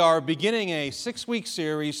Are beginning a 6-week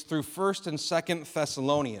series through 1st and 2nd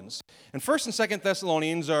Thessalonians. And 1st and 2nd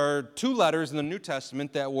Thessalonians are two letters in the New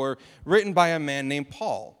Testament that were written by a man named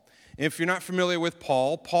Paul. If you're not familiar with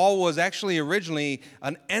Paul, Paul was actually originally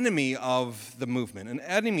an enemy of the movement, an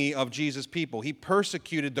enemy of Jesus' people. He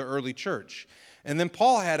persecuted the early church. And then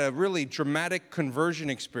Paul had a really dramatic conversion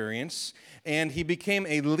experience, and he became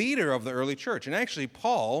a leader of the early church. And actually,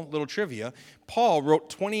 Paul, little trivia, Paul wrote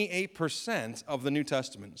 28% of the New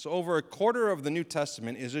Testament. So over a quarter of the New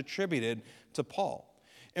Testament is attributed to Paul.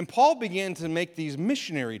 And Paul began to make these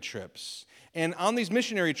missionary trips. And on these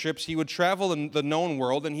missionary trips, he would travel in the known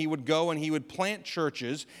world, and he would go and he would plant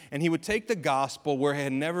churches, and he would take the gospel where it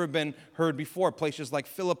had never been heard before, places like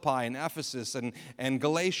Philippi and Ephesus and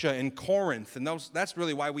Galatia and Corinth. And that's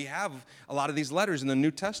really why we have a lot of these letters in the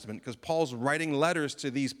New Testament, because Paul's writing letters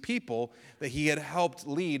to these people that he had helped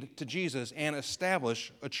lead to Jesus and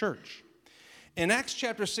establish a church. In Acts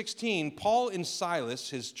chapter 16, Paul and Silas,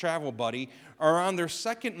 his travel buddy, are on their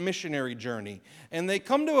second missionary journey. And they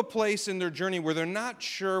come to a place in their journey where they're not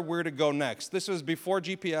sure where to go next. This was before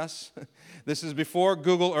GPS. This is before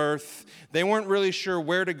Google Earth. They weren't really sure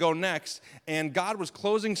where to go next. And God was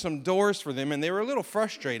closing some doors for them, and they were a little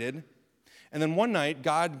frustrated. And then one night,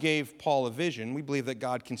 God gave Paul a vision. We believe that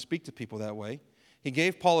God can speak to people that way. He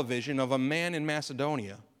gave Paul a vision of a man in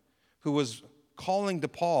Macedonia who was calling to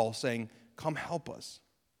Paul saying, "Come help us."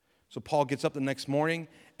 So Paul gets up the next morning,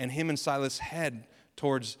 and him and Silas head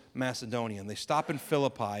towards Macedonia. And they stop in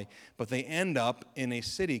Philippi, but they end up in a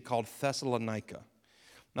city called Thessalonica.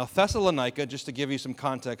 Now, Thessalonica, just to give you some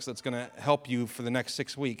context that's going to help you for the next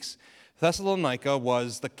 6 weeks, Thessalonica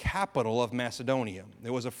was the capital of Macedonia.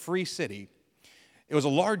 It was a free city. It was a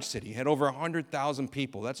large city. It had over 100,000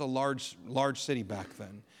 people. That's a large city back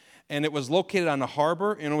then. And it was located on a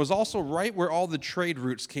harbor, and it was also right where all the trade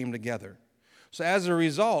routes came together. So as a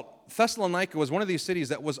result, Thessalonica was one of these cities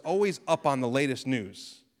that was always up on the latest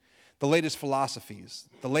news, the latest philosophies,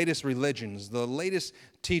 the latest religions, the latest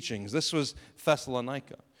teachings. This was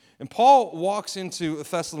Thessalonica. And Paul walks into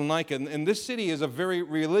Thessalonica, and this city is a very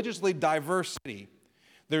religiously diverse city.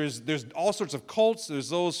 There's all sorts of cults. There's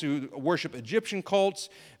those who worship Egyptian cults.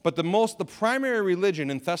 But the primary religion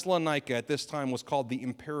in Thessalonica at this time was called the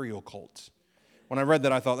imperial cult. When I read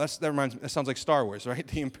that, I thought, that sounds like Star Wars, right?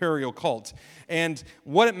 The imperial cult. And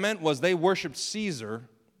what it meant was they worshiped Caesar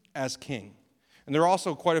as king. And there are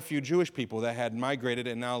also quite a few Jewish people that had migrated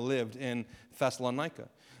and now lived in Thessalonica.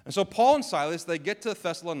 And so Paul and Silas, they get to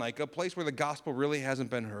Thessalonica, a place where the gospel really hasn't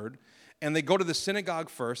been heard. And they go to the synagogue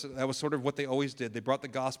first. That was sort of what they always did. They brought the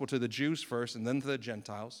gospel to the Jews first and then to the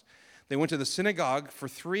Gentiles. They went to the synagogue for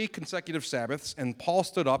 3 consecutive Sabbaths, and Paul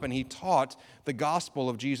stood up and he taught the gospel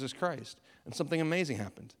of Jesus Christ. And something amazing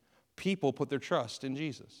happened. People put their trust in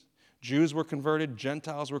Jesus. Jews were converted,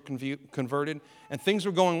 Gentiles were converted, and things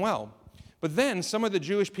were going well. But then some of the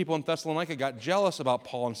Jewish people in Thessalonica got jealous about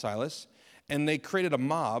Paul and Silas, and they created a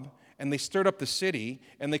mob, and they stirred up the city,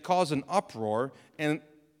 and they caused an uproar. And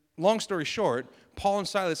long story short, Paul and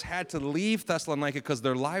Silas had to leave Thessalonica because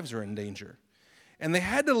their lives were in danger. And they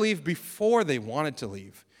had to leave before they wanted to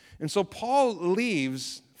leave. And so Paul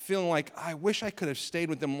leaves feeling like, I wish I could have stayed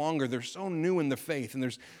with them longer. They're so new in the faith, and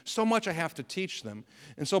there's so much I have to teach them.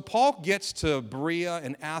 And so Paul gets to Berea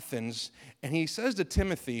and Athens, and he says to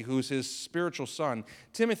Timothy, who's his spiritual son,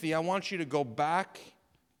 Timothy, I want you to go back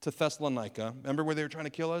to Thessalonica. Remember where they were trying to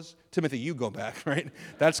kill us? Timothy, you go back, right?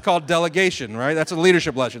 That's called delegation, right? That's a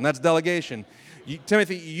leadership lesson. That's delegation.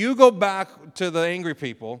 Timothy, you go back to the angry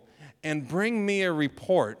people and bring me a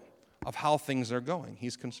report of how things are going.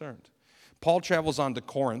 He's concerned. Paul travels on to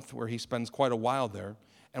Corinth, where he spends quite a while there.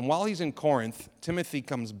 And while he's in Corinth, Timothy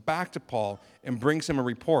comes back to Paul and brings him a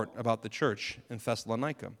report about the church in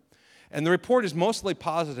Thessalonica. And the report is mostly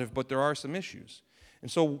positive, but there are some issues. And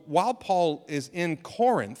so while Paul is in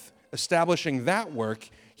Corinth establishing that work,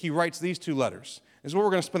 he writes these 2 letters. This is what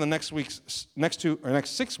we're going to spend the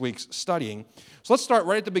next 6 weeks studying. So let's start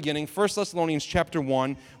right at the beginning, 1 Thessalonians chapter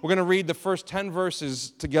 1. We're going to read the first 10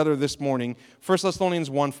 verses together this morning. 1 Thessalonians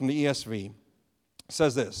 1 from the ESV. It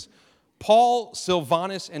says this, Paul,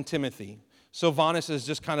 Silvanus, and Timothy. Silvanus is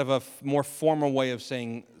just kind of a more formal way of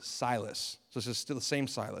saying Silas. So this is still the same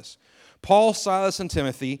Silas. Paul, Silas, and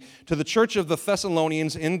Timothy, to the church of the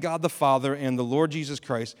Thessalonians in God the Father and the Lord Jesus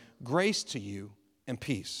Christ, grace to you and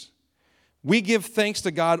peace. We give thanks to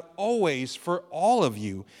God always for all of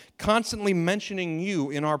you, constantly mentioning you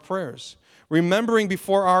in our prayers, remembering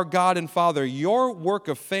before our God and Father your work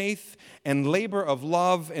of faith and labor of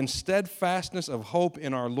love and steadfastness of hope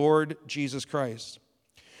in our Lord Jesus Christ.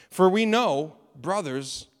 For we know,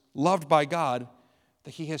 brothers, loved by God,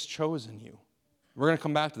 that he has chosen you We're going to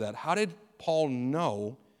come back to that. How did Paul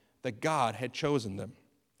know that God had chosen them?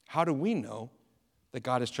 How do we know that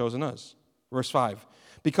God has chosen us? Verse 5,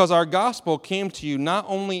 because our gospel came to you not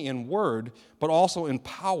only in word, but also in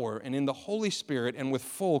power and in the Holy Spirit and with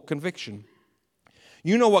full conviction.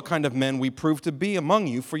 You know what kind of men we proved to be among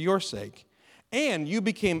you for your sake. And you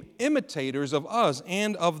became imitators of us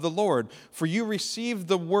and of the Lord, for you received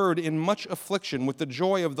the word in much affliction with the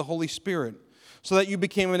joy of the Holy Spirit, so that you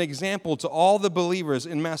became an example to all the believers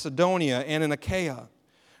in Macedonia and in Achaia.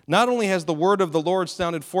 Not only has the word of the Lord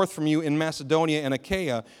sounded forth from you in Macedonia and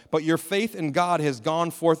Achaia, but your faith in God has gone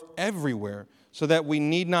forth everywhere, so that we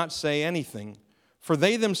need not say anything. For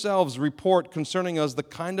they themselves report concerning us the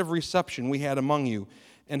kind of reception we had among you,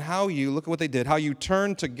 and how you, look at what they did, how you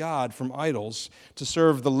turned to God from idols to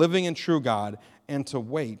serve the living and true God, and to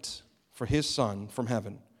wait for his Son from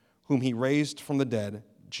heaven, whom he raised from the dead,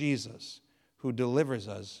 Jesus, who delivers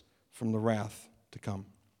us from the wrath to come.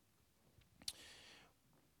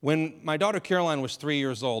 When my daughter Caroline was 3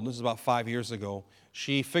 years old, this is about 5 years ago,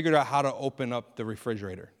 she figured out how to open up the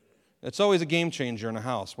refrigerator. It's always a game changer in a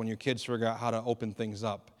house when your kids figure out how to open things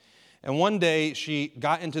up. And one day she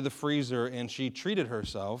got into the freezer and she treated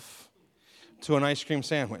herself to an ice cream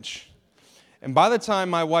sandwich. And by the time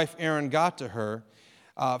my wife Erin got to her,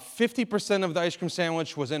 50% of the ice cream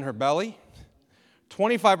sandwich was in her belly,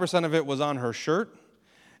 25% of it was on her shirt,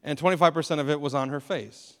 and 25% of it was on her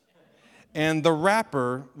face. And the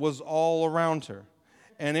wrapper was all around her.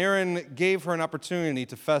 And Erin gave her an opportunity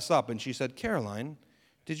to fess up, and she said, Caroline,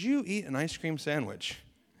 did you eat an ice cream sandwich?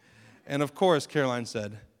 And of course, Caroline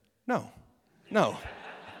said, no.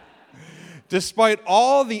 Despite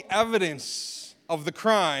all the evidence of the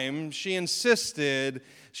crime, she insisted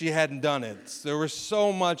she hadn't done it. There was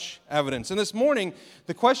so much evidence. And this morning,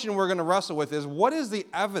 the question we're going to wrestle with is, what is the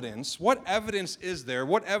evidence? What evidence is there?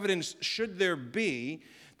 What evidence should there be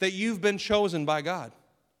that you've been chosen by God?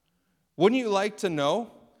 Wouldn't you like to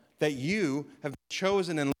know that you have been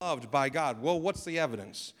chosen and loved by God? Well, what's the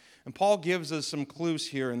evidence? And Paul gives us some clues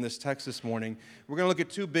here in this text this morning. We're going to look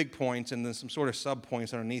at 2 big points and then some sort of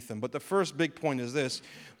sub-points underneath them. But the first big point is this.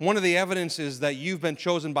 One of the evidences that you've been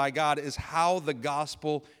chosen by God is how the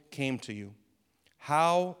gospel came to you.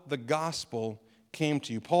 How the gospel came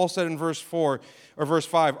to you. Paul said in verse 5,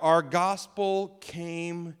 our gospel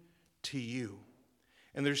came to you.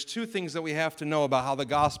 And there's 2 things that we have to know about how the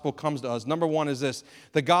gospel comes to us. Number 1 is this.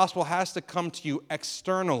 The gospel has to come to you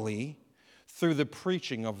externally through the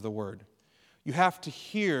preaching of the word. You have to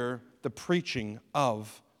hear the preaching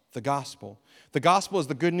of the gospel. The gospel is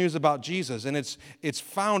the good news about Jesus, and it's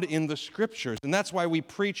found in the scriptures. And that's why we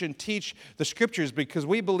preach and teach the scriptures, because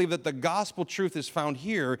we believe that the gospel truth is found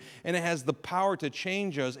here, and it has the power to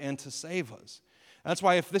change us and to save us. That's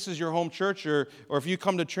why if this is your home church or if you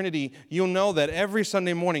come to Trinity, you'll know that every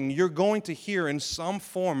Sunday morning you're going to hear in some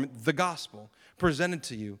form the gospel presented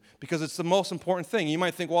to you, because it's the most important thing. You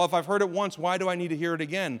might think, well, if I've heard it once, why do I need to hear it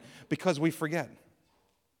again? Because we forget.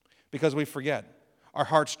 Because we forget. Our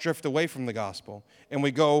hearts drift away from the gospel, and we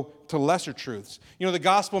go to lesser truths. You know, the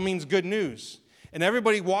gospel means good news, and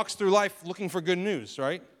everybody walks through life looking for good news,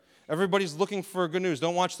 right? Everybody's looking for good news.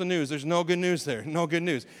 Don't watch the news. There's no good news there. No good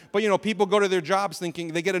news. But, you know, people go to their jobs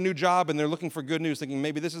thinking, they get a new job and they're looking for good news, thinking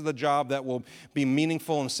maybe this is the job that will be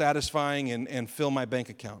meaningful and satisfying and fill my bank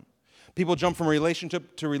account. People jump from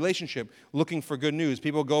relationship to relationship looking for good news.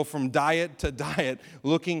 People go from diet to diet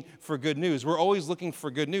looking for good news. We're always looking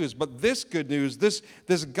for good news. But this good news, this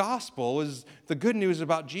gospel is the good news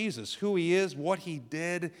about Jesus, who he is, what he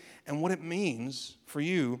did, and what it means for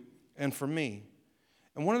you and for me.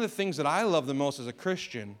 And one of the things that I love the most as a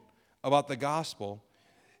Christian about the gospel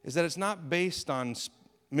is that it's not based on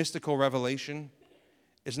mystical revelation.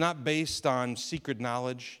 It's not based on secret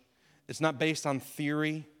knowledge. It's not based on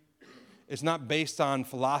theory. It's not based on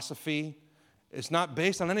philosophy. It's not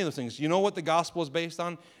based on any of those things. You know what the gospel is based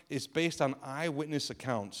on? It's based on eyewitness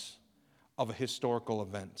accounts of a historical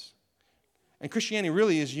event. And Christianity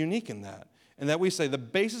really is unique in that. And that we say the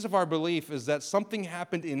basis of our belief is that something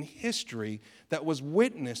happened in history that was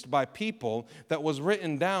witnessed by people, that was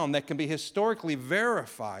written down, that can be historically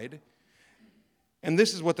verified. And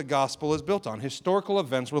this is what the gospel is built on, historical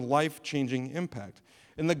events with life-changing impact.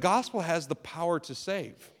 And the gospel has the power to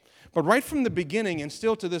save. But right from the beginning and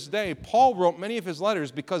still to this day, Paul wrote many of his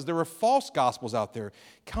letters because there were false gospels out there,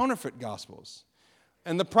 counterfeit gospels.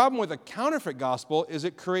 And the problem with a counterfeit gospel is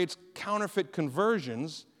it creates counterfeit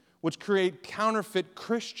conversions, which create counterfeit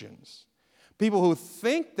Christians. People who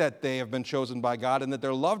think that they have been chosen by God and that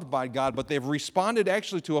they're loved by God, but they've responded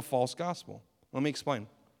actually to a false gospel. Let me explain.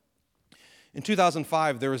 In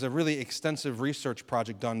 2005, there was a really extensive research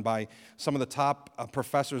project done by some of the top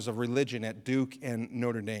professors of religion at Duke and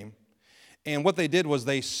Notre Dame. And what they did was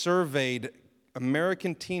they surveyed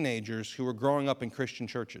American teenagers who were growing up in Christian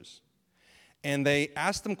churches. And they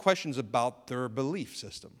asked them questions about their belief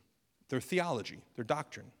system, their theology, their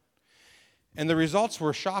doctrine. And the results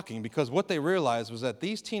were shocking because what they realized was that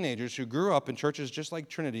these teenagers who grew up in churches just like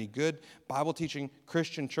Trinity, good Bible-teaching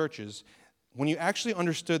Christian churches, when you actually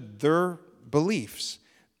understood their beliefs,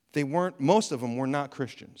 most of them were not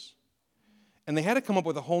Christians. And they had to come up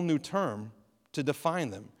with a whole new term to define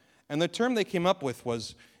them. And the term they came up with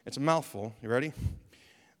was, it's a mouthful, you ready?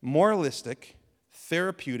 Moralistic,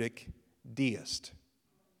 therapeutic, deist.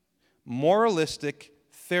 Moralistic,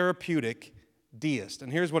 therapeutic, deist.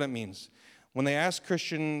 And here's what it means. When they asked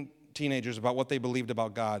Christian teenagers about what they believed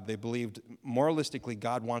about God, they believed moralistically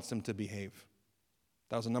God wants them to behave.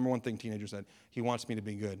 That was the number one thing teenagers said. He wants me to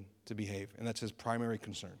be good, to behave. And that's his primary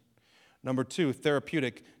concern. Number two,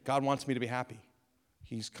 therapeutic, God wants me to be happy.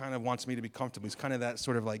 He's kind of wants me to be comfortable. He's kind of that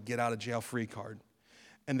sort of like get out of jail free card.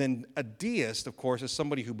 And then a deist, of course, is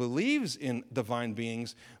somebody who believes in divine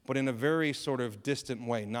beings, but in a very sort of distant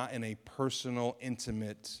way, not in a personal,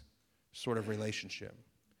 intimate sort of relationship.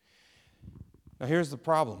 Now here's the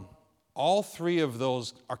problem. All three of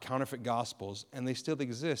those are counterfeit gospels, and they still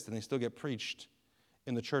exist, and they still get preached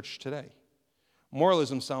in the church today.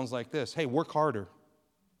 Moralism sounds like this. Hey, work harder.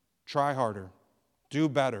 Try harder. Do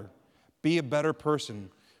better. Be a better person.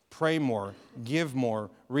 Pray more. Give more.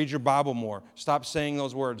 Read your Bible more. Stop saying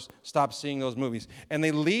those words. Stop seeing those movies. And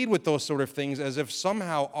they lead with those sort of things as if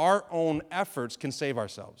somehow our own efforts can save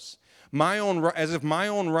ourselves. As if my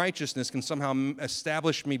own righteousness can somehow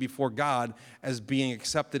establish me before God as being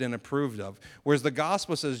accepted and approved of. Whereas the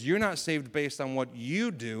gospel says you're not saved based on what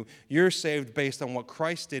you do, you're saved based on what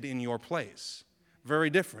Christ did in your place. Very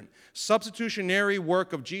different. Substitutionary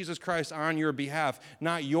work of Jesus Christ on your behalf,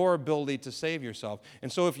 not your ability to save yourself.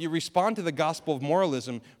 And so if you respond to the gospel of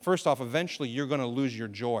moralism, first off, eventually you're going to lose your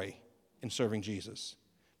joy in serving Jesus.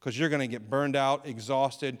 Because you're going to get burned out,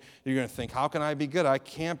 exhausted. You're going to think, how can I be good? I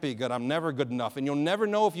can't be good. I'm never good enough. And you'll never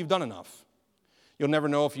know if you've done enough. You'll never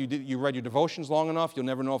know if you read your devotions long enough. You'll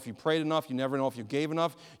never know if you prayed enough. You never know if you gave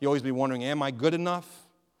enough. You'll always be wondering, am I good enough?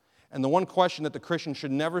 And the one question that the Christian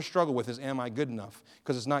should never struggle with is, am I good enough?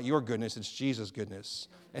 Because it's not your goodness, it's Jesus' goodness.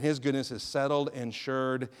 And his goodness is settled,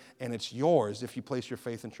 insured, and it's yours if you place your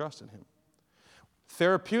faith and trust in him.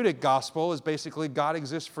 Therapeutic gospel is basically God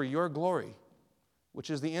exists for your glory, which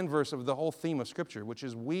is the inverse of the whole theme of Scripture, which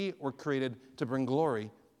is we were created to bring glory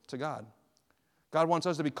to God. God wants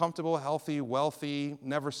us to be comfortable, healthy, wealthy,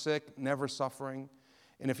 never sick, never suffering.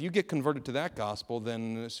 And if you get converted to that gospel,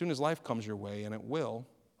 then as soon as life comes your way, and it will,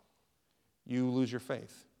 you lose your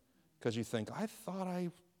faith because you think, I thought I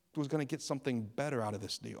was going to get something better out of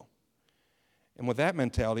this deal. And with that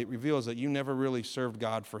mentality, it reveals that you never really served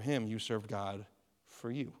God for him. You served God for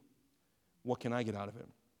you. What can I get out of it?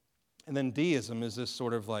 And then deism is this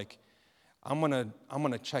sort of like, I'm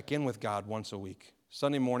gonna check in with God once a week.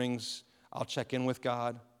 Sunday mornings, I'll check in with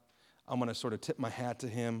God. I'm going to sort of tip my hat to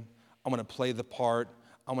him. I'm going to play the part.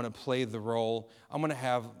 I'm going to play the role. I'm going to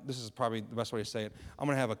have, this is probably the best way to say it, I'm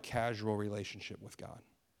going to have a casual relationship with God.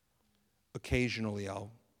 Occasionally,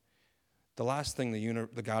 the last thing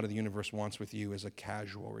the God of the universe wants with you is a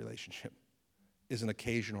casual relationship, is an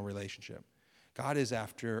occasional relationship. God is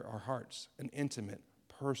after our hearts, an intimate,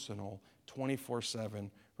 personal,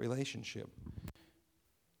 24/7 relationship.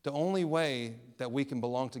 The only way that we can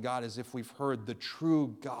belong to God is if we've heard the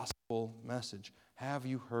true gospel message. Have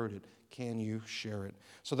you heard it? Can you share it?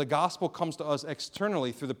 So the gospel comes to us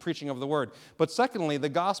externally through the preaching of the word. But secondly, the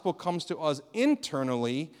gospel comes to us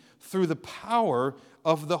internally through the power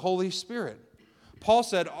of the Holy Spirit. Paul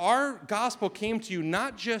said, our gospel came to you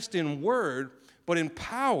not just in word, but in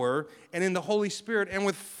power and in the Holy Spirit and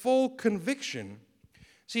with full conviction.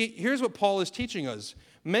 See, here's what Paul is teaching us.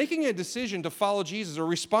 Making a decision to follow Jesus or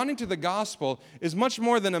responding to the gospel is much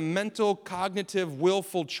more than a mental, cognitive,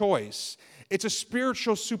 willful choice. It's a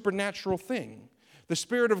spiritual, supernatural thing. The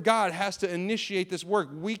Spirit of God has to initiate this work.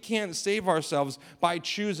 We can't save ourselves by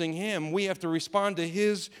choosing him. We have to respond to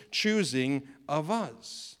his choosing of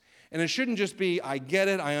us. And it shouldn't just be, I get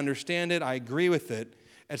it, I understand it, I agree with it.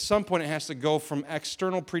 At some point, it has to go from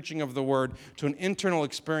external preaching of the word to an internal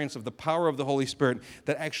experience of the power of the Holy Spirit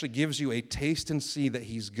that actually gives you a taste and see that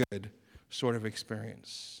he's good sort of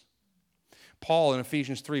experience. Paul in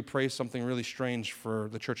Ephesians 3 prays something really strange for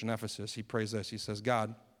the church in Ephesus. He prays this. He says,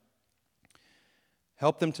 God,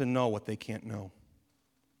 help them to know what they can't know.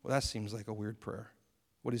 Well, that seems like a weird prayer.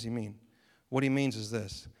 What does he mean? What he means is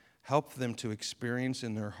this. Help them to experience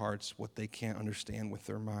in their hearts what they can't understand with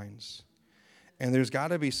their minds. And there's got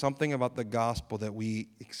to be something about the gospel that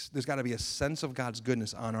there's got to be a sense of God's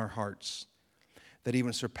goodness on our hearts that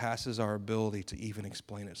even surpasses our ability to even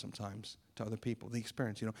explain it sometimes to other people. The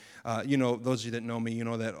experience, those of you that know me, you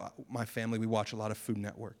know that my family, we watch a lot of Food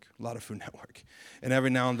Network. And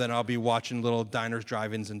every now and then I'll be watching little diners,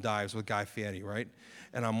 drive-ins, and dives with Guy Fieri, right?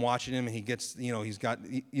 And I'm watching him, and he gets, he's got,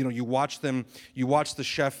 you watch the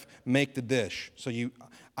chef make the dish. So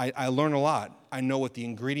I learn a lot. I know what the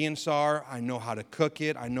ingredients are. I know how to cook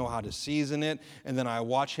it. I know how to season it. And then I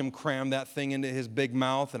watch him cram that thing into his big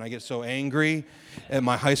mouth, and I get so angry at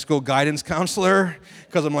my high school guidance counselor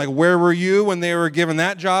because I'm like, where were you when they were giving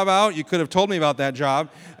that job out? You could have told me about that job.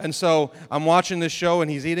 And so I'm watching this show, and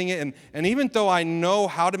he's eating it. And even though I know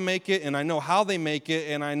how to make it, and I know how they make it,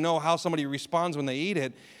 and I know how somebody responds when they eat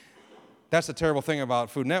it, that's the terrible thing about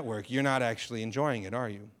Food Network. You're not actually enjoying it, are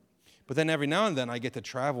you? But then every now and then I get to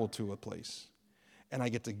travel to a place, and I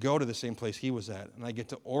get to go to the same place he was at, and I get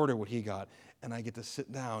to order what he got, and I get to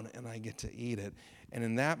sit down, and I get to eat it. And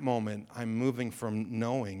in that moment, I'm moving from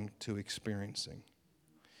knowing to experiencing.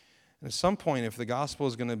 And at some point, if the gospel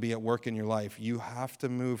is going to be at work in your life, you have to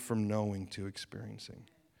move from knowing to experiencing.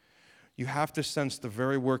 You have to sense the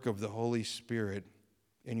very work of the Holy Spirit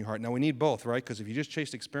in your heart. Now, we need both, right? Because if you just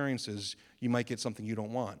chase experiences, you might get something you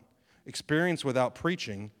don't want. Experience without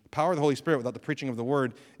preaching, power of the Holy Spirit without the preaching of the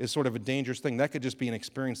Word is sort of a dangerous thing. That could just be an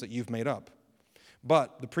experience that you've made up.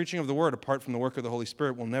 But the preaching of the Word, apart from the work of the Holy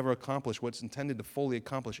Spirit, will never accomplish what's intended to fully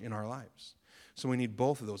accomplish in our lives. So we need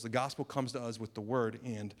both of those. The gospel comes to us with the Word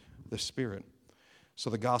and the Spirit. So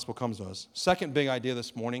the gospel comes to us. Second big idea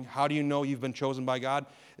this morning, how do you know you've been chosen by God?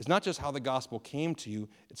 It's not just how the gospel came to you,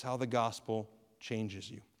 it's how the gospel changes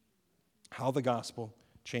you. How the gospel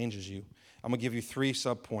changes you. I'm going to give you 3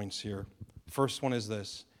 subpoints here. First one is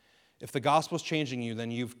this. If the gospel is changing you, then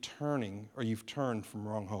you've turned from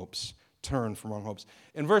wrong hopes. Turn from wrong hopes.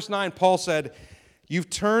 In verse 9, Paul said, you've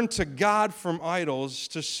turned to God from idols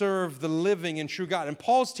to serve the living and true God. And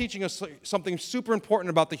Paul's teaching us something super important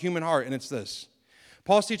about the human heart, and it's this.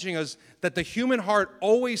 Paul's teaching us that the human heart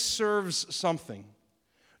always serves something.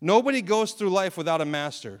 Nobody goes through life without a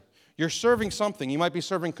master. You're serving something. You might be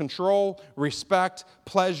serving control, respect,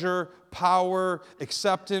 pleasure, power,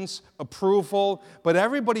 acceptance, approval, but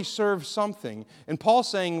everybody serves something. And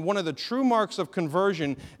Paul's saying one of the true marks of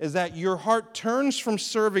conversion is that your heart turns from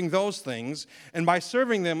serving those things, and by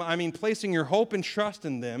serving them, I mean placing your hope and trust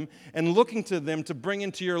in them and looking to them to bring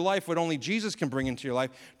into your life what only Jesus can bring into your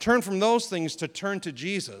life. Turn from those things to turn to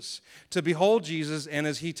Jesus, to behold Jesus, and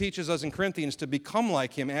as he teaches us in Corinthians, to become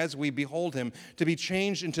like him as we behold him, to be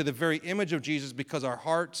changed into the very image of Jesus because our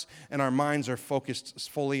hearts and our minds are focused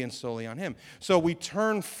fully and solely on him. So we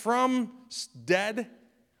turn from dead,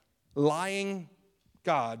 lying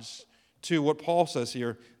gods to what Paul says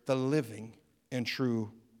here, the living and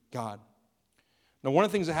true God. Now, one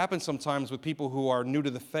of the things that happens sometimes with people who are new to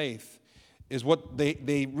the faith is what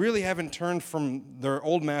they really haven't turned from their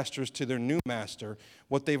old masters to their new master.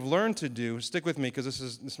 What they've learned to do, stick with me because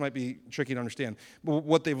this might be tricky to understand, but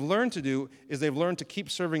what they've learned to do is they've learned to keep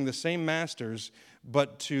serving the same masters,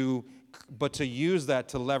 but to use that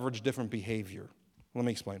to leverage different behavior. Let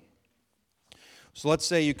me explain. So let's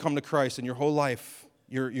say you come to Christ and your whole life,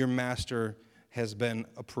 your master has been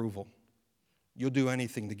approval. You'll do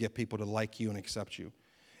anything to get people to like you and accept you.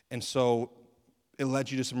 And so it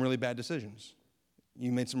led you to some really bad decisions.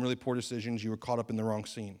 You made some really poor decisions. You were caught up in the wrong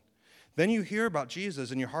scene. Then you hear about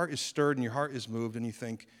Jesus and your heart is stirred and your heart is moved and you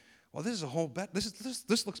think, well, this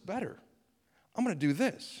looks better. I'm going to do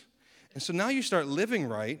this. And so now you start living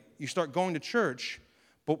right, you start going to church,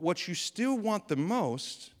 but what you still want the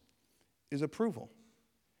most is approval.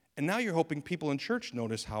 And now you're hoping people in church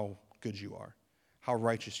notice how good you are, how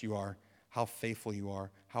righteous you are, how faithful you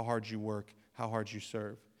are, how hard you work, how hard you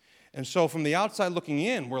serve. And so from the outside looking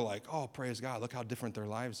in, we're like, oh, praise God, look how different their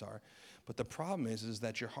lives are. But the problem is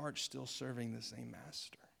that your heart's still serving the same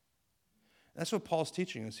master. That's what Paul's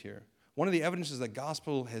teaching us here. One of the evidences that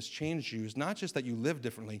gospel has changed you is not just that you live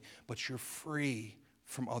differently, but you're free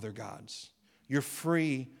from other gods. You're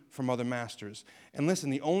free from other masters. And listen,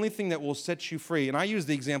 the only thing that will set you free, and I use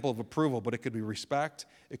the example of approval, but it could be respect,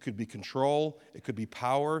 it could be control, it could be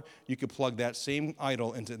power. You could plug that same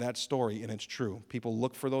idol into that story, and it's true. People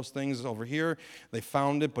look for those things over here. They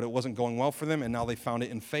found it, but it wasn't going well for them, and now they found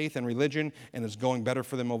it in faith and religion, and it's going better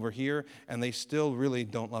for them over here, and they still really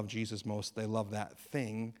don't love Jesus most. They love that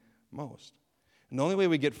thing most. And the only way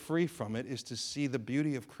we get free from it is to see the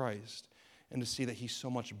beauty of Christ and to see that he's so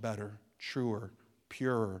much better, truer,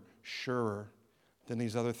 purer, surer than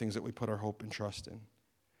these other things that we put our hope and trust in.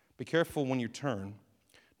 Be careful when you turn,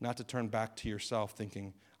 not to turn back to yourself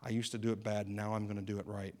thinking, I used to do it bad, now I'm going to do it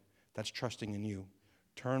right. That's trusting in you.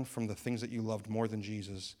 Turn from the things that you loved more than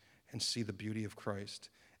Jesus and see the beauty of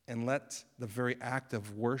Christ. And let the very act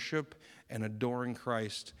of worship and adoring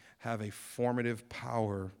Christ have a formative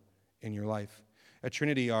power in your life. At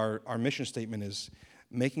Trinity, our mission statement is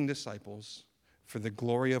making disciples for the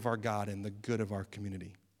glory of our God and the good of our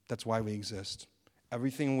community. That's why we exist.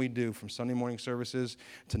 Everything we do, from Sunday morning services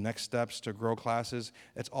to next steps to grow classes,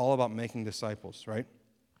 it's all about making disciples, right?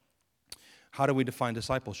 How do we define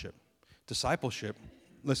discipleship? Discipleship,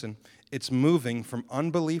 listen, it's moving from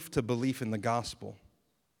unbelief to belief in the gospel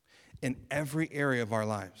in every area of our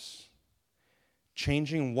lives,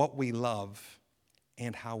 changing what we love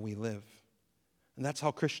and how we live. And that's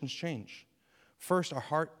how Christians change. First, our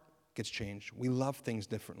heart gets changed. We love things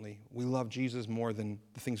differently. We love Jesus more than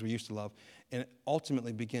the things we used to love. And it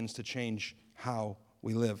ultimately begins to change how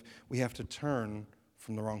we live. We have to turn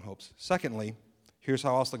from the wrong hopes. Secondly, here's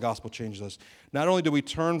how else the gospel changes us. Not only do we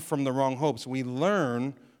turn from the wrong hopes, we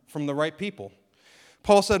learn from the right people.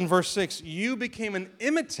 Paul said in verse 6, you became an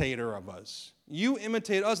imitator of us. You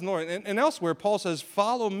imitate us, Lord. And elsewhere, Paul says,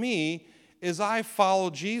 follow me as I follow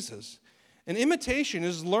Jesus. An imitation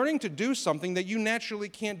is learning to do something that you naturally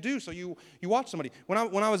can't do. So you watch somebody. When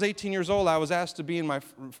I was 18 years old, I was asked to be in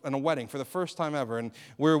a wedding for the first time ever, and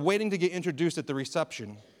we were waiting to get introduced at the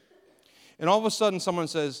reception. And all of a sudden, someone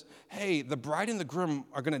says, hey, the bride and the groom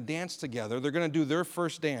are going to dance together. They're going to do their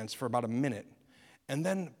first dance for about a minute. And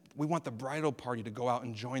then we want the bridal party to go out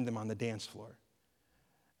and join them on the dance floor.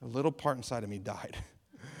 A little part inside of me died.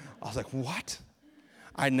 I was like, what?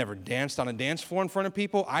 I'd never danced on a dance floor in front of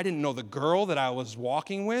people. I didn't know the girl that I was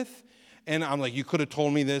walking with. And I'm like, you could have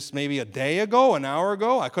told me this maybe a day ago, an hour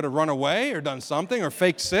ago. I could have run away or done something or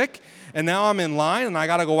faked sick. And now I'm in line and I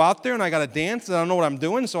got to go out there and I got to dance. And I don't know what I'm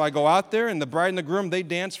doing. So I go out there and the bride and the groom, they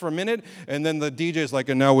dance for a minute. And then the DJ's like,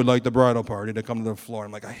 and now we'd like the bridal party to come to the floor.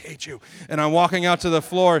 I'm like, I hate you. And I'm walking out to the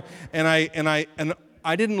floor and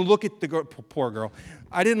I didn't look at the girl, poor girl.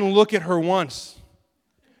 I didn't look at her once.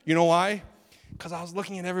 You know why? Because I was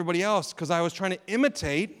looking at everybody else, because I was trying to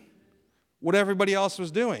imitate what everybody else was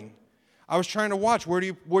doing. I was trying to watch, where do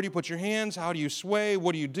you put your hands? How do you sway?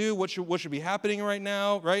 What do you do? What should be happening right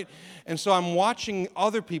now, right? And so I'm watching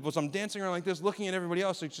other people, so I'm dancing around like this, looking at everybody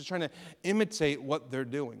else, so just trying to imitate what they're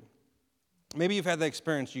doing. Maybe you've had that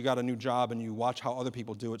experience, you got a new job and you watch how other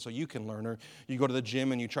people do it so you can learn, or you go to the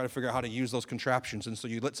gym and you try to figure out how to use those contraptions, and so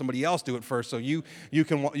you let somebody else do it first so you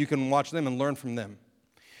can watch them and learn from them.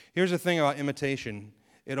 Here's the thing about imitation.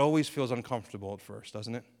 It always feels uncomfortable at first,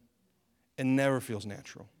 doesn't it? It never feels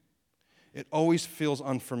natural. It always feels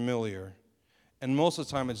unfamiliar. And most of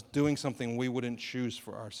the time, it's doing something we wouldn't choose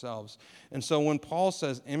for ourselves. And so when Paul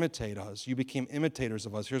says, imitate us, you became imitators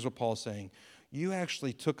of us, here's what Paul's saying. You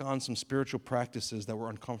actually took on some spiritual practices that were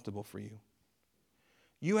uncomfortable for you.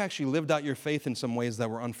 You actually lived out your faith in some ways that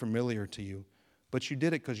were unfamiliar to you, but you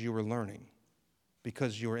did it because you were learning,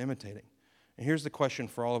 because you were imitating. And here's the question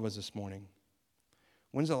for all of us this morning.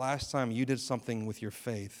 When's the last time you did something with your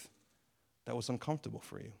faith that was uncomfortable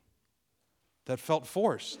for you? That felt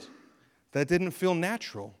forced? That didn't feel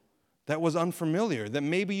natural? That was unfamiliar? That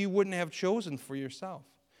maybe you wouldn't have chosen for yourself?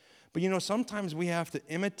 But sometimes we have to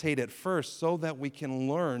imitate at first so that we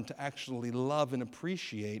can learn to actually love and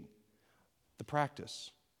appreciate the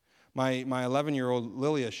practice. My 11-year-old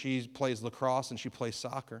Lilia, she plays lacrosse and she plays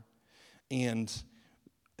soccer. And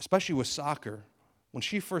especially with soccer, when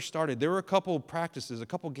she first started, there were a couple practices, a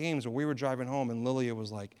couple games where we were driving home and Lilia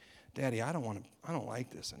was like, Daddy, I don't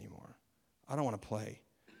like this anymore. I don't want to play.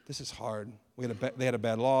 This is hard. They had a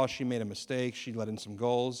bad loss. She made a mistake. She let in some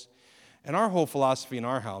goals. And our whole philosophy in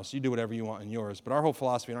our house, you do whatever you want in yours, but our whole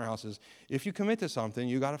philosophy in our house is if you commit to something,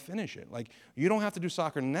 you got to finish it. Like, you don't have to do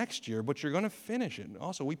soccer next year, but you're going to finish it.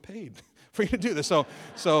 Also, we paid for you to do this. So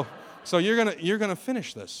you're going to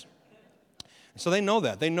finish this. So they know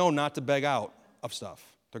that. They know not to beg out of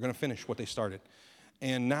stuff. They're going to finish what they started.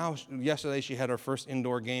 And now, yesterday, she had her first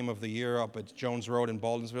indoor game of the year up at Jones Road in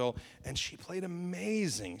Baldwinsville, and she played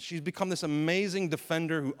amazing. She's become this amazing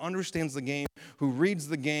defender who understands the game, who reads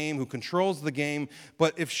the game, who controls the game.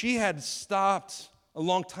 But if she had stopped a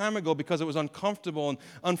long time ago because it was uncomfortable and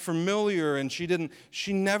unfamiliar, and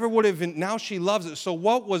she never would have, now she loves it. So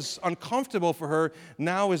what was uncomfortable for her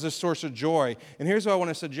now is a source of joy. And here's what I want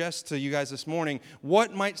to suggest to you guys this morning.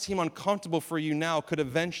 What might seem uncomfortable for you now could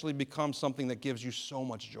eventually become something that gives you so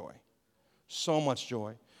much joy. So much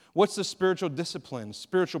joy. What's the spiritual discipline,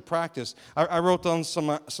 spiritual practice? I wrote down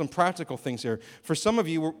some practical things here. For some of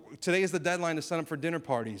you, today is the deadline to sign up for dinner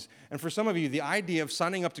parties. And for some of you, the idea of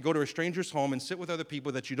signing up to go to a stranger's home and sit with other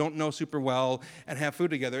people that you don't know super well and have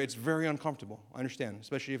food together, it's very uncomfortable. I understand,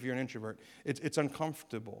 especially if you're an introvert. It's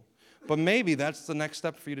uncomfortable. But maybe that's the next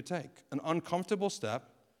step for you to take, an uncomfortable step.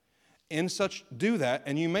 Do that,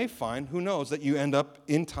 and you may find, who knows, that you end up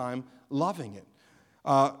in time loving it.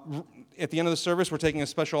 At the end of the service, we're taking a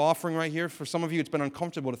special offering right here. For some of you, it's been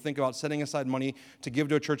uncomfortable to think about setting aside money to give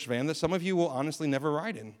to a church van that some of you will honestly never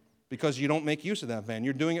ride in because you don't make use of that van.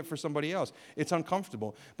 You're doing it for somebody else. It's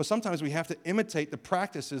uncomfortable. But sometimes we have to imitate the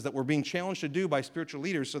practices that we're being challenged to do by spiritual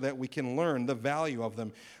leaders so that we can learn the value of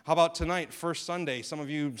them. How about tonight, First Sunday? Some of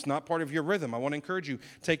you, it's not part of your rhythm. I want to encourage you,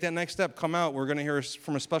 take that next step. Come out. We're going to hear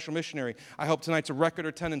from a special missionary. I hope tonight's a record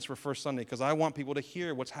attendance for First Sunday because I want people to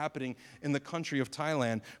hear what's happening in the country of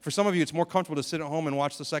Thailand. For some of you, it's more comfortable to sit at home and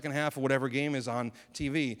watch the second half of whatever game is on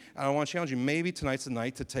TV. And I want to challenge you, maybe tonight's the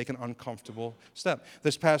night to take an uncomfortable step.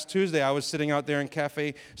 This past Tuesday, I was sitting out there in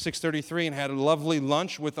Cafe 633 and had a lovely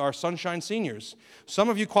lunch with our Sunshine Seniors. Some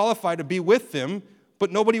of you qualify to be with them,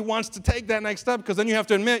 but nobody wants to take that next step because then you have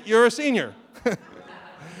to admit you're a senior.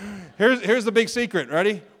 Here's the big secret.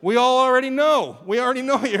 Ready? We all already know. We already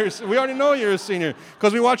know you're a senior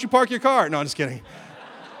because we watch you park your car. No, I'm just kidding.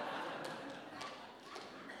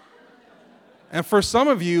 And for some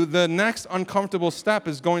of you, the next uncomfortable step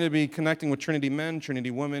is going to be connecting with Trinity Men,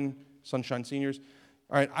 Trinity Women, Sunshine Seniors.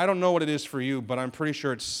 All right, I don't know what it is for you, but I'm pretty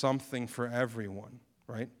sure it's something for everyone,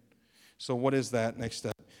 right? So what is that next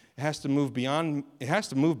step? It has to move beyond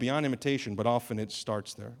imitation, but often it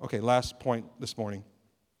starts there. Okay, last point this morning.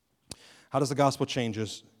 How does the gospel change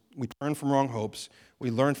us? We turn from wrong hopes,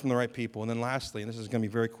 we learn from the right people, and then lastly, and this is going to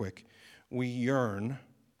be very quick, we yearn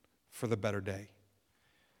for the better day.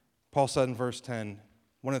 Paul said in verse 10,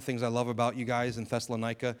 one of the things I love about you guys in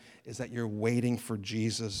Thessalonica is that you're waiting for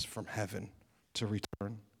Jesus from heaven to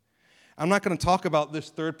return. I'm not going to talk about this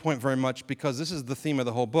third point very much because this is the theme of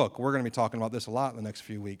the whole book. We're going to be talking about this a lot in the next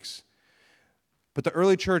few weeks. But the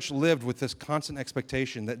early church lived with this constant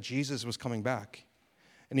expectation that Jesus was coming back.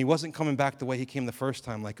 And he wasn't coming back the way he came the first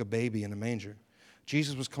time, like a baby in a manger.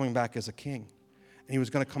 Jesus was coming back as a king. And he was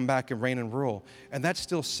going to come back and reign and rule. And that's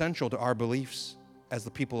still central to our beliefs as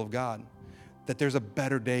the people of God, that there's a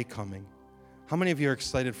better day coming. How many of you are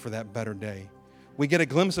excited for that better day? We get a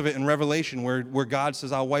glimpse of it in Revelation where God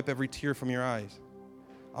says, I'll wipe every tear from your eyes.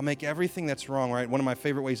 I'll make everything that's wrong, right? One of my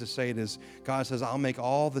favorite ways to say it is God says, I'll make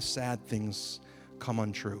all the sad things come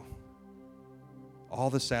untrue. All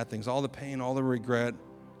the sad things, all the pain, all the regret,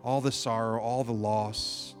 all the sorrow, all the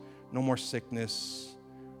loss. No more sickness,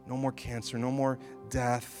 no more cancer, no more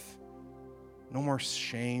death, no more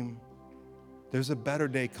shame. There's a better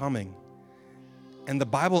day coming. And the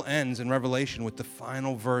Bible ends in Revelation with the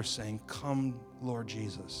final verse saying, come, Lord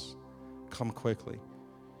Jesus, come quickly.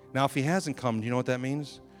 Now, if he hasn't come, do you know what that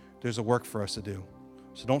means? There's a work for us to do.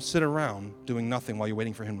 So don't sit around doing nothing while you're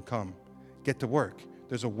waiting for him to come. Get to work.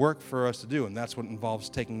 There's a work for us to do, and that's what involves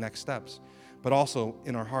taking next steps. But also,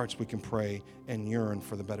 in our hearts, we can pray and yearn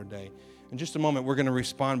for the better day. In just a moment, we're going to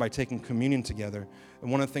respond by taking communion together. And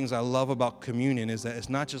one of the things I love about communion is that it's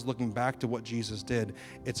not just looking back to what Jesus did.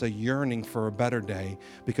 It's a yearning for a better day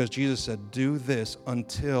because Jesus said, do this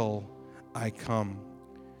until I come.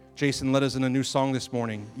 Jason led us in a new song this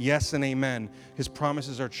morning, Yes and Amen. His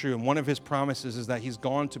promises are true. And one of his promises is that he's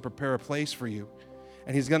gone to prepare a place for you.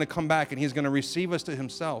 And he's going to come back and he's going to receive us to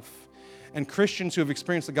himself. And Christians who have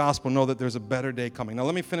experienced the gospel know that there's a better day coming. Now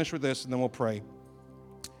let me finish with this and then we'll pray.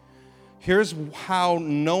 Here's how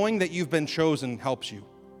knowing that you've been chosen helps you,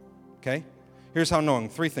 okay? Here's how knowing.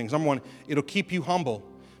 3 things. Number 1, it'll keep you humble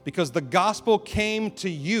because the gospel came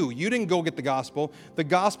to you. You didn't go get the gospel. The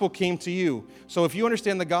gospel came to you. So if you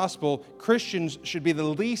understand the gospel, Christians should be the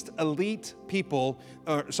least elitist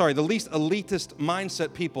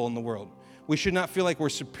mindset people in the world. We should not feel like we're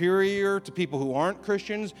superior to people who aren't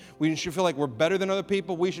Christians. We should feel like we're better than other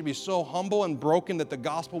people. We should be so humble and broken that the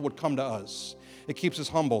gospel would come to us. It keeps us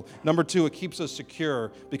humble. Number 2, it keeps us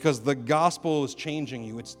secure because the gospel is changing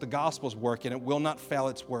you. It's the gospel's work, and it will not fail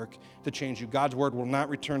its work to change you. God's word will not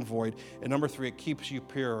return void. And number 3, it keeps you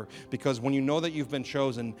pure because when you know that you've been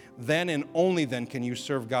chosen, then and only then can you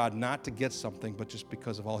serve God, not to get something, but just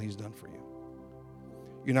because of all he's done for you.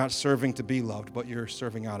 You're not serving to be loved, but you're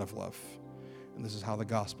serving out of love. And this is how the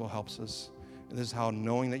gospel helps us. And this is how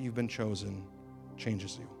knowing that you've been chosen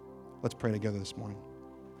changes you. Let's pray together this morning.